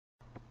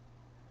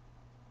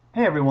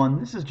Hey everyone,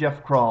 this is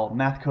Jeff Kroll,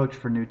 Math Coach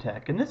for New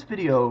Tech, and this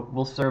video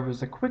will serve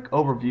as a quick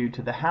overview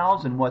to the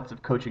hows and whats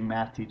of coaching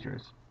math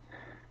teachers.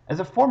 As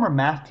a former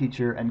math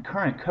teacher and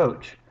current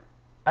coach,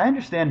 I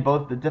understand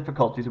both the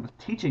difficulties with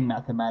teaching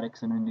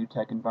mathematics in a New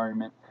Tech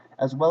environment,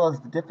 as well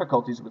as the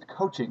difficulties with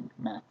coaching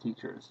math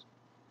teachers.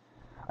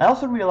 I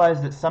also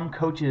realize that some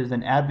coaches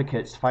and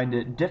advocates find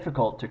it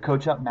difficult to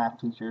coach up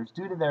math teachers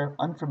due to their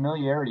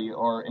unfamiliarity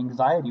or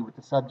anxiety with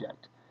the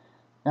subject.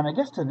 And I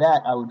guess to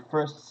that I would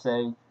first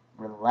say,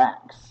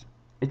 relax.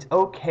 It's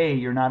okay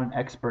you're not an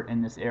expert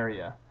in this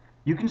area.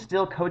 You can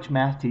still coach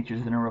math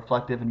teachers in a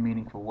reflective and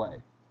meaningful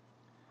way.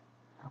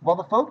 While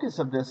the focus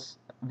of this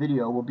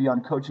video will be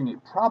on coaching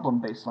a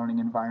problem-based learning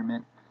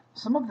environment,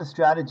 some of the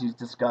strategies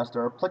discussed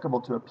are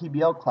applicable to a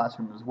PBL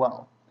classroom as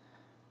well.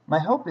 My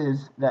hope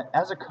is that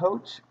as a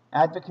coach,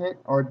 advocate,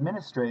 or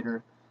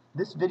administrator,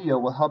 this video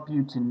will help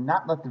you to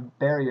not let the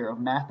barrier of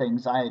math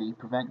anxiety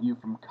prevent you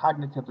from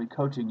cognitively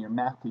coaching your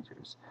math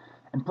teachers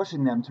and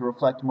pushing them to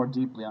reflect more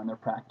deeply on their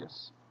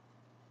practice.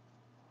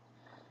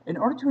 In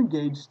order to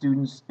engage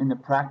students in the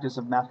practice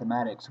of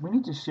mathematics, we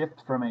need to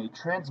shift from a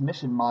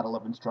transmission model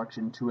of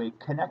instruction to a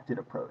connected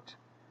approach.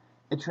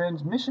 A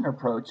transmission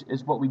approach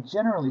is what we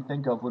generally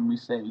think of when we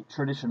say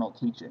traditional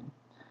teaching,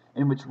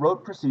 in which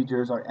rote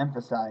procedures are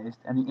emphasized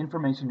and the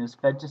information is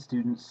fed to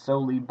students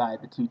solely by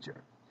the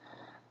teacher.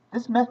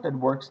 This method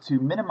works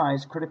to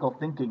minimize critical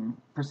thinking,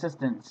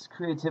 persistence,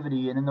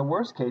 creativity, and in the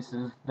worst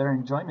cases, their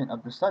enjoyment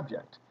of the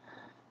subject.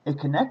 A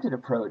connected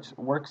approach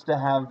works to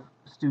have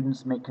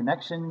students make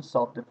connections,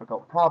 solve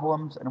difficult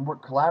problems, and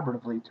work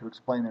collaboratively to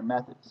explain their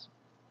methods.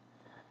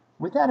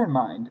 With that in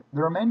mind,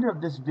 the remainder of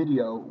this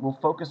video will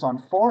focus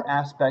on 4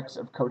 aspects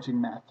of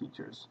coaching math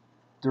teachers: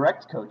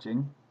 direct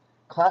coaching,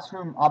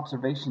 classroom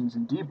observations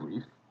and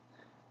debrief,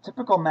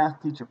 typical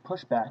math teacher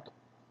pushback,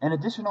 and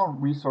additional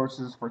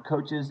resources for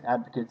coaches,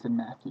 advocates, and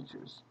math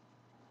teachers.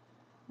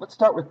 Let's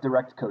start with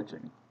direct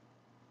coaching.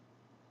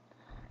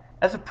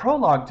 As a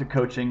prologue to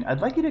coaching,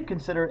 I'd like you to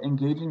consider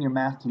engaging your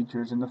math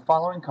teachers in the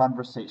following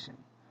conversation.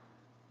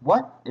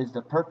 What is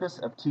the purpose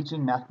of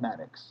teaching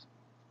mathematics?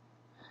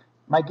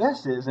 My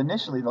guess is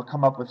initially they'll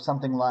come up with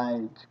something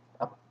like,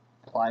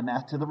 apply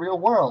math to the real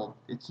world.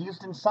 It's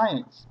used in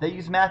science. They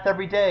use math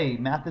every day.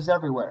 Math is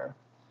everywhere.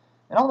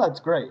 And all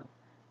that's great.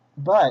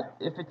 But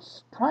if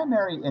its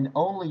primary and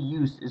only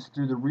use is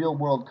through the real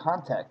world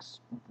context,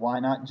 why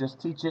not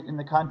just teach it in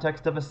the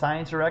context of a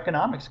science or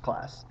economics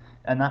class?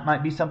 And that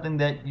might be something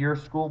that your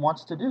school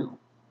wants to do.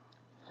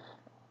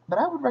 But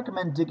I would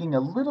recommend digging a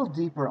little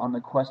deeper on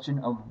the question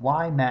of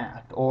why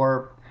math,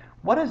 or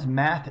what is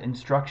math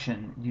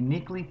instruction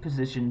uniquely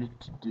positioned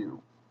to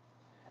do?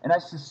 And I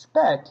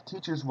suspect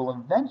teachers will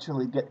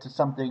eventually get to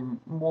something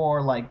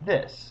more like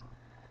this.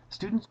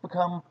 Students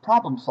become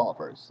problem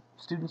solvers.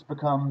 Students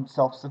become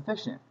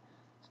self-sufficient.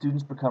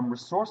 Students become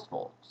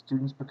resourceful.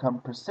 Students become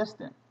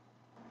persistent.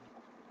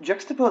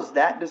 Juxtapose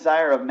that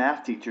desire of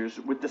math teachers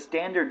with the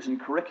standards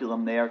and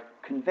curriculum they are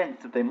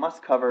convinced that they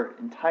must cover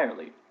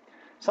entirely.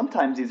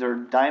 Sometimes these are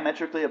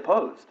diametrically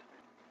opposed.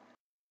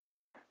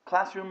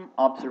 Classroom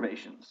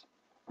observations.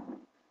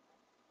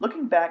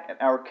 Looking back at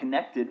our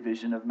connected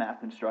vision of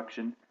math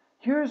instruction,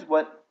 here's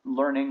what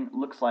learning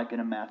looks like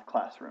in a math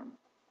classroom.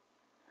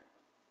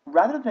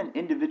 Rather than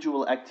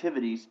individual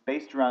activities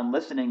based around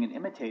listening and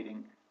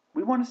imitating,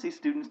 we want to see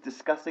students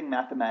discussing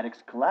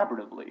mathematics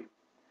collaboratively.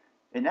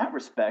 In that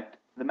respect,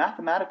 the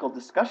mathematical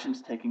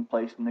discussions taking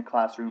place in the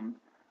classroom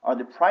are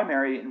the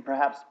primary and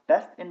perhaps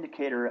best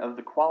indicator of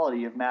the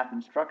quality of math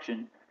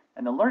instruction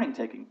and the learning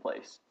taking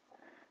place.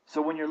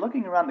 So when you're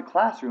looking around the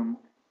classroom,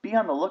 be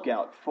on the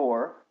lookout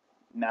for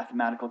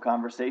mathematical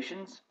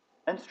conversations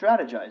and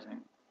strategizing.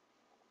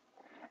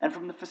 And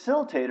from the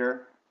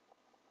facilitator,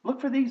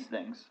 look for these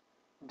things.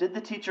 Did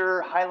the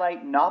teacher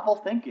highlight novel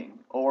thinking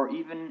or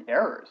even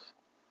errors?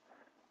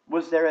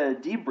 Was there a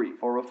debrief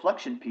or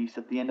reflection piece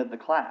at the end of the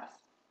class?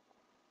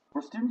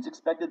 Were students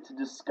expected to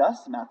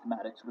discuss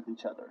mathematics with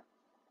each other?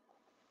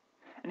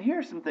 And here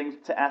are some things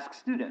to ask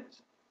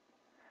students.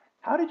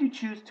 How did you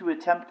choose to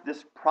attempt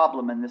this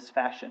problem in this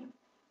fashion?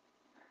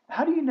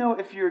 How do you know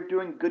if you're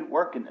doing good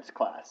work in this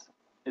class?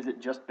 Is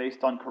it just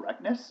based on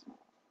correctness?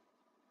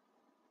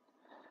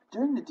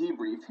 During the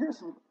debrief, here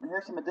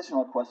are some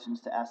additional questions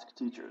to ask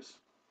teachers.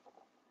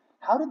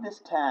 How did this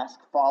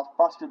task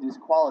foster these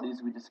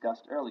qualities we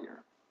discussed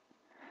earlier?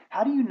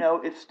 How do you know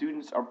if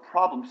students are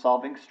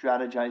problem-solving,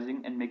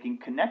 strategizing, and making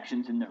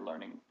connections in their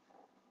learning?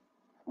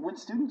 When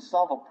students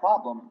solve a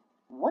problem,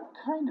 what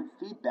kind of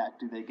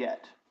feedback do they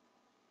get?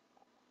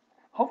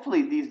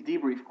 Hopefully these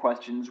debrief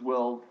questions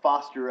will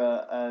foster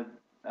a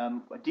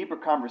deeper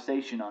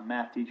conversation on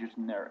math teachers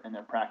and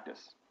their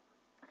practice.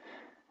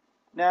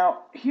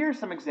 Now, here are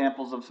some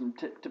examples of some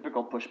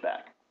typical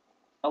pushback,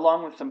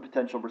 along with some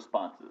potential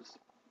responses.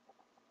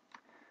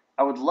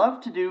 I would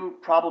love to do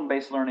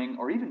problem-based learning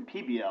or even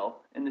PBL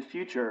in the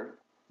future,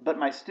 but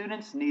my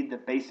students need the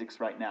basics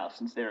right now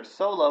since they are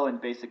so low in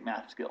basic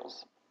math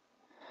skills.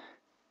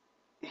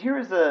 Here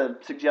is a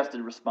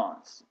suggested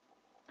response.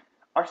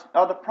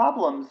 Are the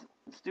problems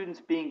students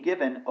being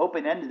given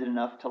open-ended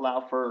enough to allow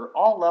for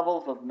all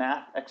levels of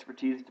math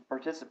expertise to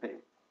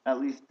participate,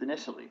 at least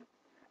initially.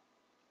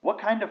 What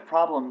kind of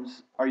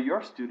problems are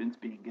your students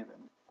being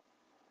given?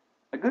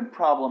 A good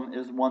problem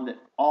is one that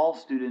all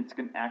students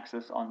can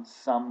access on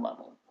some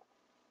level.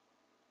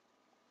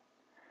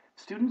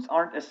 Students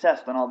aren't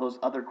assessed on all those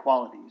other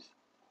qualities.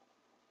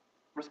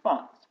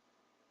 Response: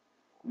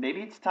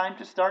 maybe it's time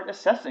to start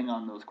assessing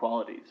on those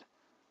qualities.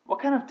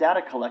 What kind of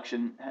data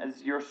collection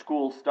has your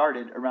school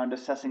started around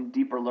assessing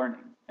deeper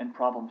learning and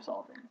problem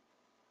solving?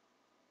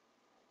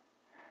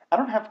 I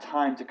don't have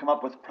time to come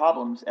up with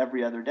problems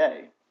every other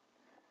day.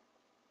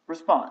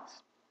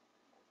 Response: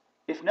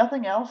 if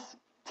nothing else,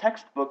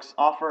 textbooks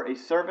offer a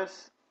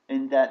service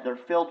in that they're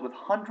filled with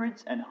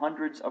hundreds and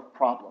hundreds of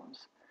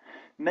problems.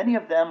 Many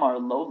of them are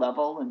low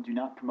level and do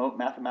not promote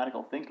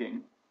mathematical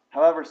thinking.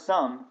 However,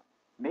 some,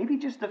 maybe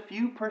just a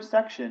few per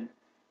section,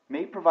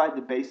 may provide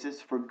the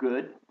basis for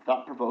good,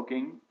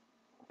 thought-provoking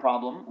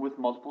problem with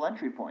multiple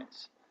entry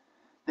points.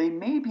 They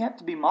may have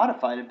to be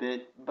modified a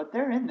bit, but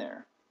they're in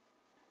there.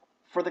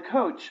 For the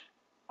coach,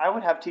 I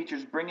would have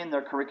teachers bring in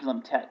their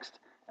curriculum text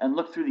and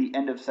look through the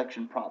end of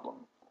section problem.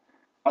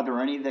 Are there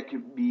any that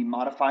could be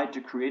modified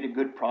to create a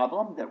good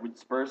problem that would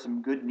spur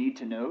some good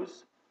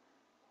need-to-knows?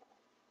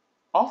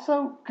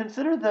 Also,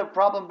 consider the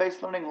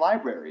problem-based learning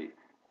library.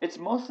 It's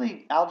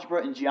mostly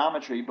algebra and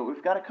geometry, but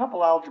we've got a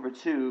couple Algebra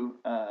 2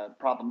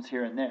 problems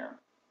here and there.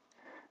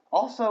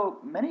 Also,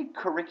 many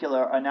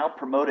curricula are now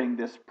promoting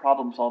this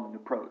problem-solving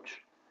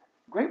approach.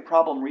 Great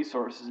problem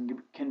resources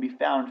can be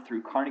found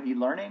through Carnegie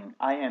Learning,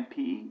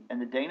 IMP,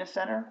 and the Dana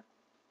Center,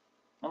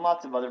 and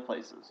lots of other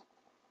places.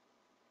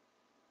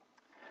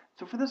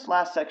 So for this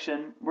last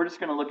section, we're just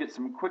going to look at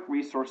some quick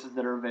resources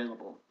that are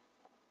available.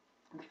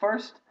 The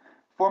first,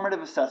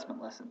 formative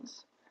assessment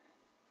lessons.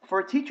 For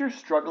a teacher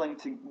struggling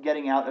to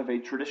getting out of a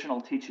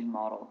traditional teaching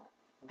model,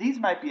 these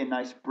might be a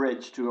nice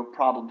bridge to a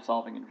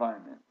problem-solving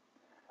environment.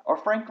 Or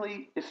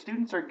frankly, if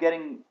students are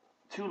getting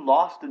too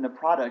lost in the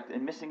product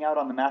and missing out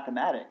on the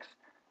mathematics,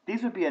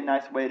 these would be a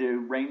nice way to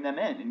rein them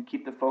in and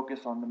keep the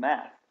focus on the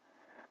math.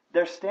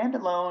 They're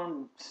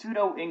standalone,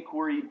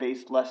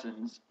 pseudo-inquiry-based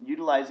lessons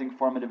utilizing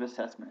formative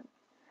assessment.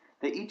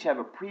 They each have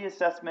a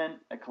pre-assessment,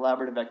 a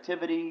collaborative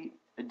activity,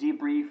 a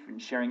debrief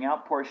and sharing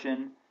out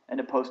portion,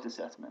 and a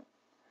post-assessment.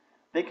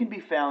 They can be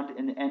found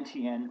in the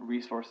NTN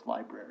Resource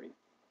Library.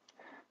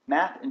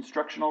 Math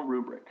Instructional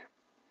Rubric.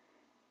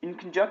 In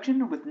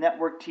conjunction with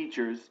network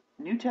teachers,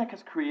 New Tech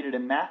has created a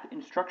math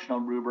instructional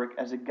rubric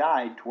as a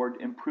guide toward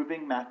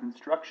improving math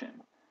instruction.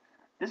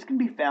 This can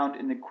be found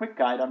in the Quick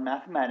Guide on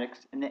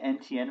Mathematics in the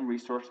NTN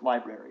Resource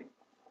Library,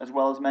 as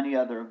well as many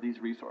other of these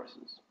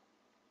resources.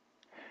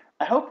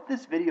 I hope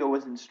this video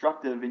was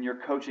instructive in your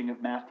coaching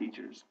of math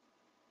teachers.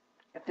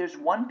 If there's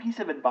one piece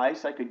of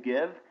advice I could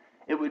give,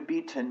 it would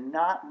be to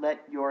not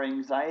let your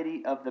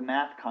anxiety of the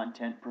math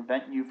content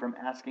prevent you from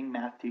asking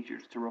math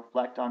teachers to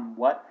reflect on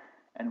what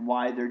and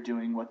why they're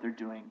doing what they're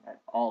doing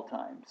at all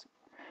times.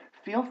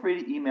 Feel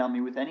free to email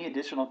me with any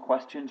additional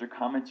questions or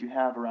comments you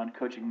have around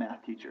coaching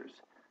math teachers.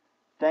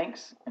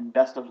 Thanks and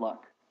best of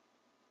luck.